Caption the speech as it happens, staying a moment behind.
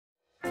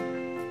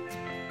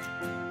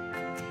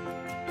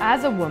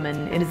As a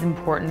woman, it is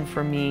important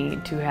for me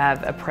to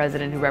have a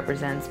president who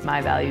represents my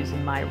values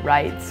and my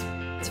rights.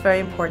 It's very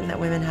important that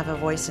women have a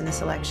voice in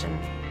this election.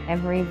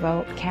 Every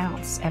vote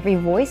counts. Every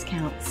voice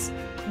counts.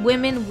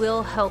 Women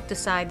will help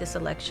decide this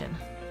election.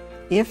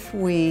 If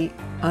we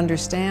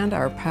understand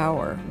our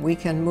power, we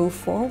can move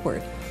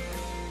forward.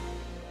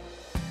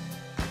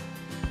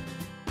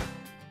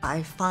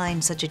 I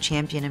find such a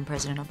champion in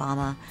President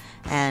Obama,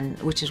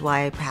 and which is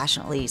why I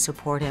passionately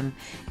support him,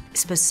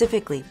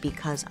 specifically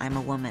because I'm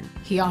a woman.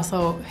 He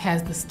also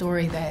has the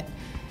story that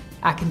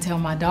I can tell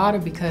my daughter,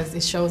 because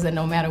it shows that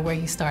no matter where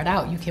you start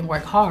out, you can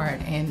work hard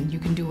and you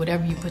can do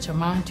whatever you put your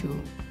mind to.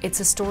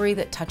 It's a story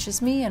that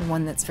touches me and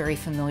one that's very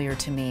familiar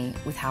to me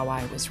with how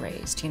I was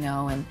raised,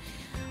 and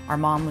our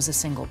mom was a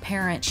single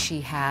parent. She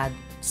had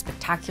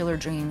spectacular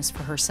dreams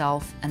for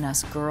herself and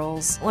us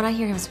girls. When I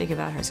hear him speak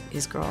about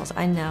his girls,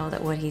 I know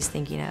that what he's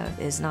thinking of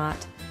is not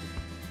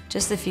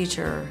just the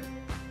future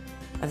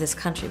of this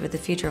country, but the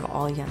future of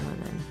all young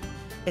women.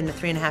 In the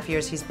 3.5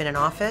 years he's been in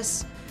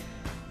office,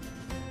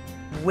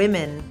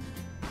 women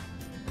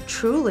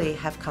truly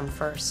have come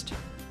first.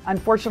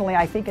 Unfortunately,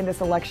 I think in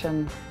this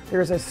election,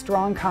 there's a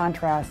strong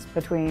contrast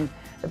between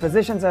the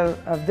positions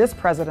of this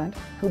president,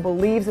 who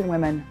believes in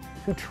women,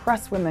 who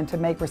trusts women to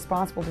make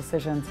responsible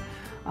decisions,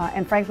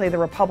 and frankly, the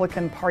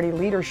Republican Party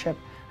leadership,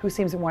 who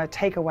seems to want to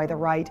take away the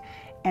right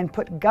and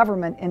put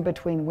government in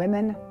between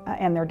women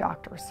and their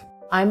doctors.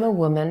 I'm a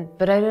woman,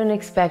 but I don't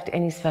expect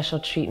any special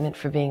treatment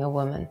for being a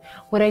woman.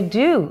 What I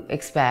do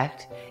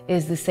expect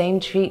is the same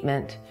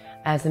treatment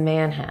as a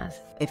man has.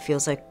 It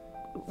feels like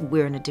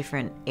we're in a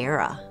different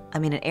era. I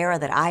mean, an era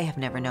that I have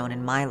never known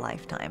in my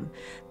lifetime,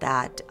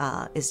 that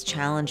is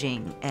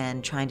challenging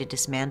and trying to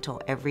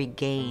dismantle every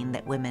gain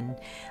that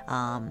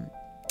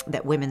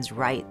women's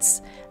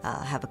rights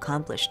have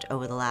accomplished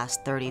over the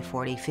last 30,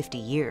 40, 50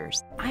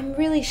 years. I'm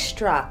really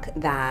struck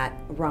that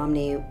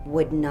Romney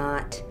would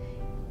not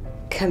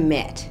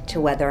commit to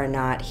whether or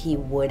not he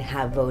would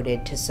have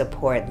voted to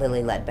support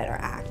Lilly Ledbetter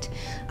Act.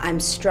 I'm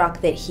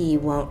struck that he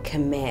won't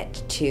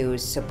commit to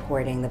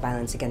supporting the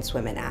Violence Against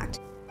Women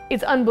Act.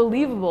 It's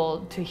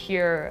unbelievable to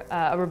hear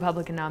a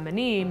Republican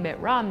nominee, Mitt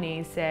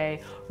Romney,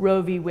 say,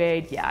 Roe v.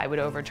 Wade, yeah, I would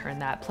overturn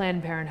that.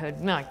 Planned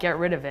Parenthood, no, get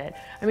rid of it.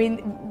 I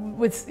mean,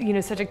 with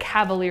such a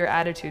cavalier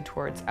attitude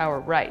towards our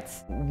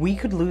rights. We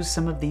could lose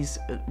some of these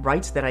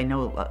rights that I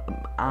know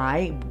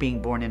I,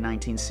 being born in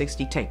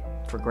 1960, take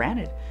for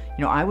granted.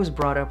 I was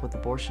brought up with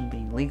abortion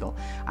being legal.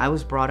 I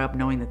was brought up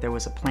knowing that there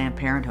was a Planned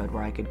Parenthood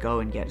where I could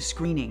go and get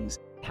screenings.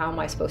 How am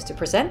I supposed to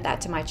present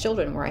that to my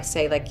children, where I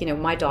say,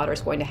 my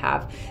daughter's going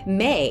to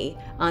may,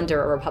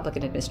 under a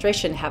Republican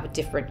administration, have a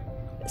different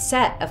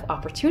set of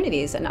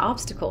opportunities and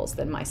obstacles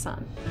than my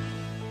son.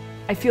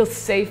 I feel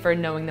safer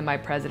knowing that my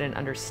president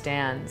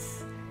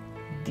understands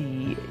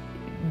the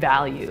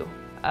value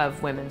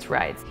of women's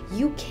rights.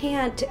 You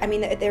can't,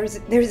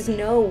 there's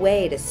no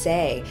way to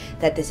say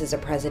that this is a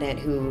president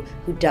who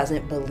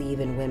doesn't believe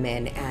in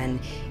women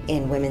and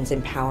in women's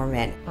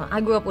empowerment.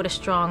 I grew up with a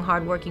strong,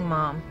 hardworking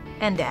mom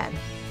and dad,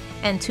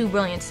 and 2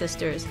 brilliant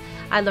sisters.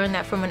 I learned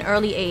that from an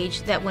early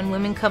age, that when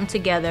women come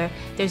together,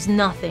 there's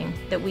nothing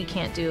that we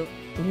can't do.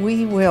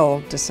 We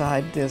will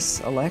decide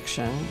this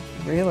election.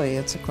 Really,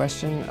 it's a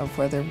question of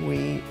whether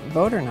we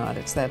vote or not.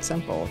 It's that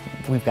simple.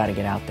 We've got to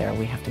get out there.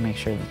 We have to make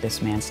sure that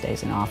this man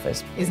stays in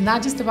office. It's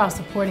not just about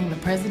supporting the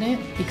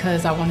president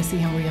because I want to see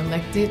him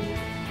reelected.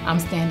 I'm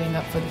standing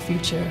up for the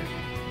future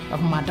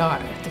of my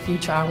daughter, the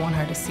future I want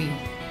her to see.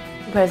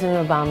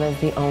 President Obama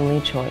is the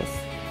only choice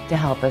to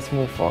help us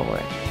move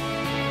forward.